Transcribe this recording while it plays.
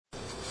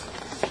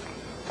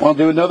Want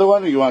to do another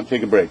one, or you want to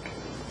take a break?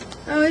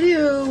 I'll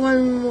do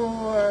one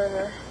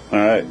more. All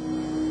right.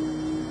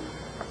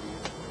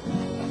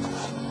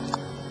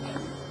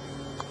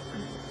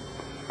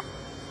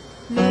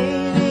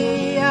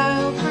 Maybe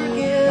I'll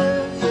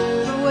forgive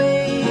the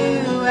way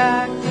you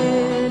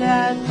acted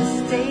at the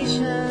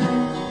station.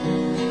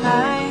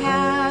 I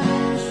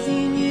haven't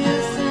seen you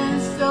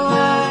since, so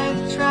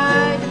I've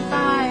tried to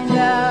find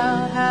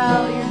out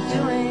how you're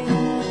doing.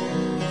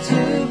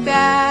 Too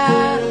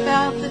bad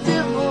about the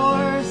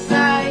divorce,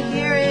 I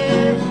hear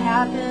it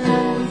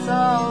happens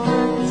all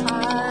the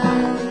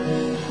time.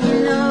 You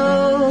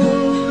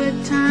know,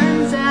 it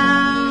turns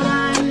out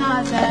I'm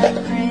not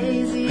that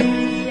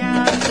crazy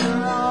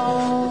after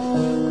all.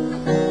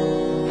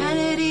 And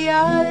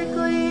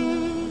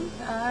idiotically,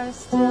 I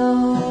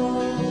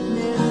still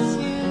miss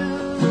you.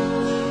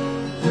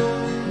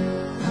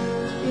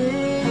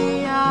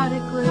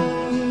 Idiotically,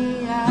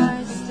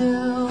 I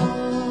still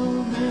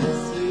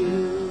miss you.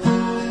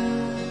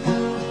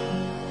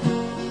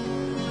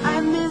 I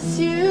miss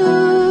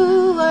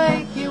you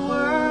like you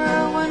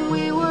were when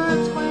we were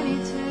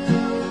 22.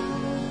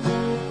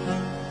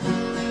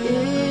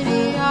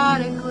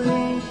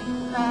 Idiotically,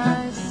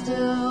 I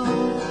still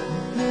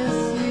miss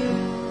you.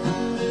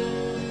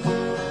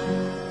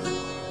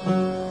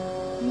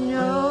 You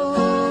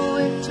know,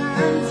 it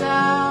turns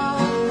out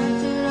I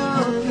did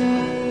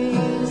okay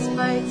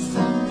despite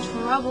some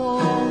trouble.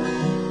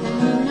 And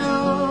you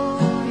know,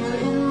 you're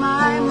in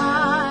my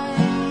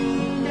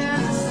mind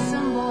as a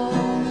symbol.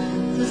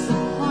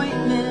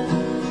 Disappointment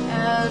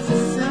as a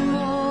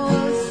symbol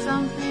of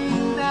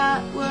something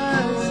that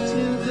was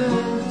too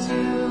good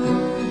to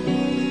be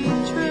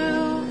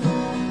true.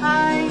 I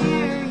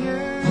hear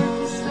you're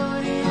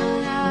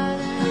custodian at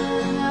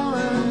an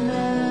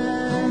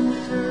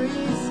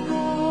elementary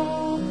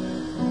school.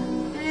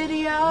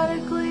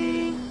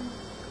 Idiotically,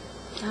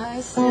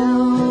 I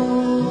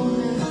still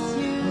miss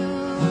you.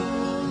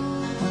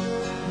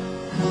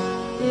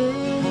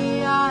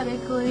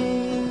 Idiotically,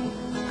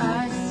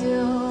 I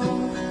still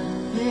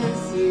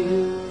miss you.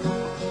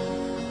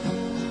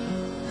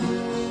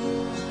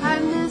 I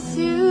miss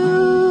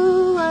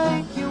you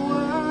like you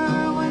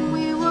were when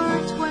we were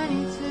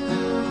 22.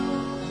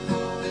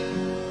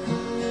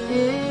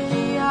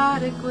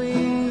 Idiotically,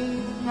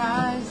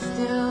 I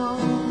still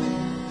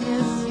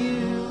miss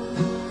you.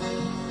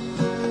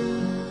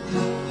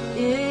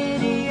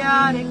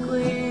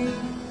 Idiotically,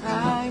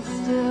 I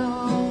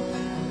still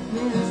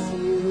miss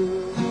you.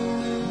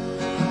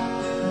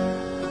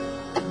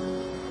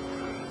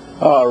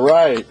 All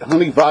right,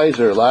 Honey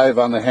Vizer live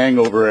on the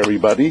Hangover,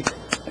 everybody.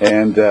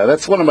 And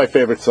that's one of my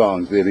favorite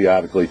songs,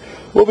 Idiotically.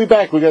 We'll be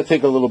back. We're going to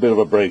take a little bit of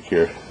a break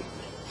here.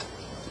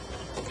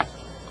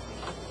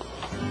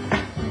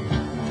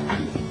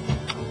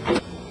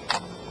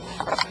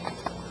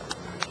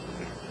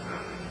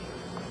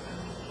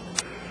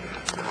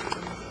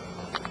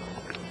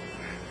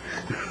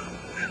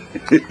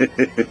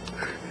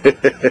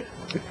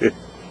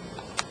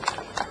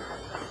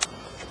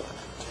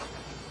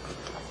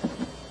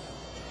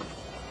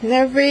 And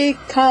every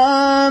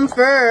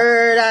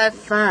comfort I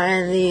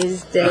find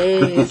these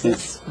days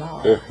is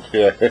small.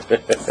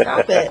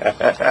 Stop it.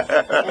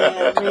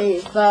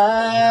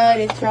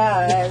 Everybody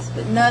tries,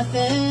 but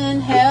nothing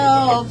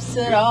helps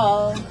at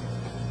all.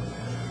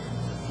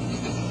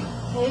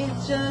 They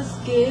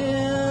just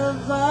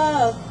give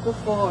up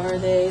before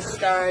they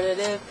started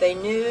if they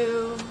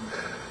knew.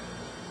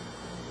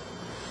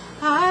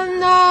 I'm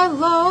not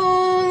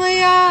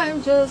lonely,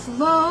 I'm just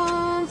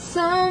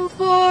lonesome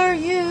for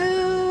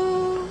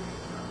you.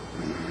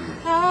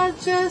 I'd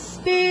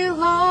just be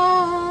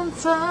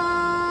lonesome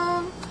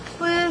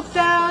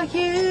without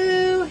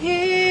you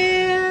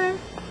here.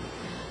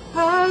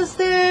 'Cause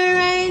there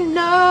ain't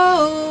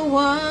no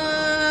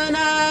one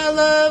I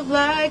love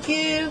like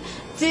you,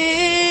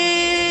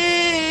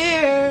 dear.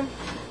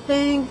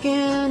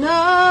 Thinking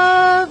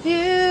of you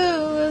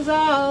is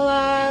all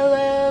I'll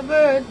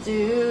ever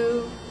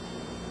do.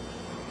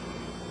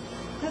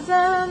 'Cause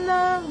I'm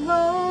not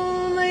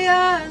lonely,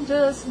 I'm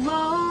just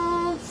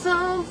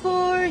lonesome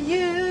for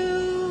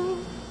you.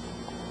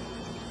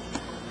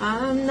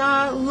 I'm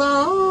not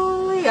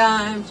lonely,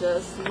 I'm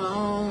just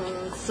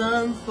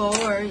lonesome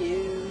for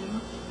you.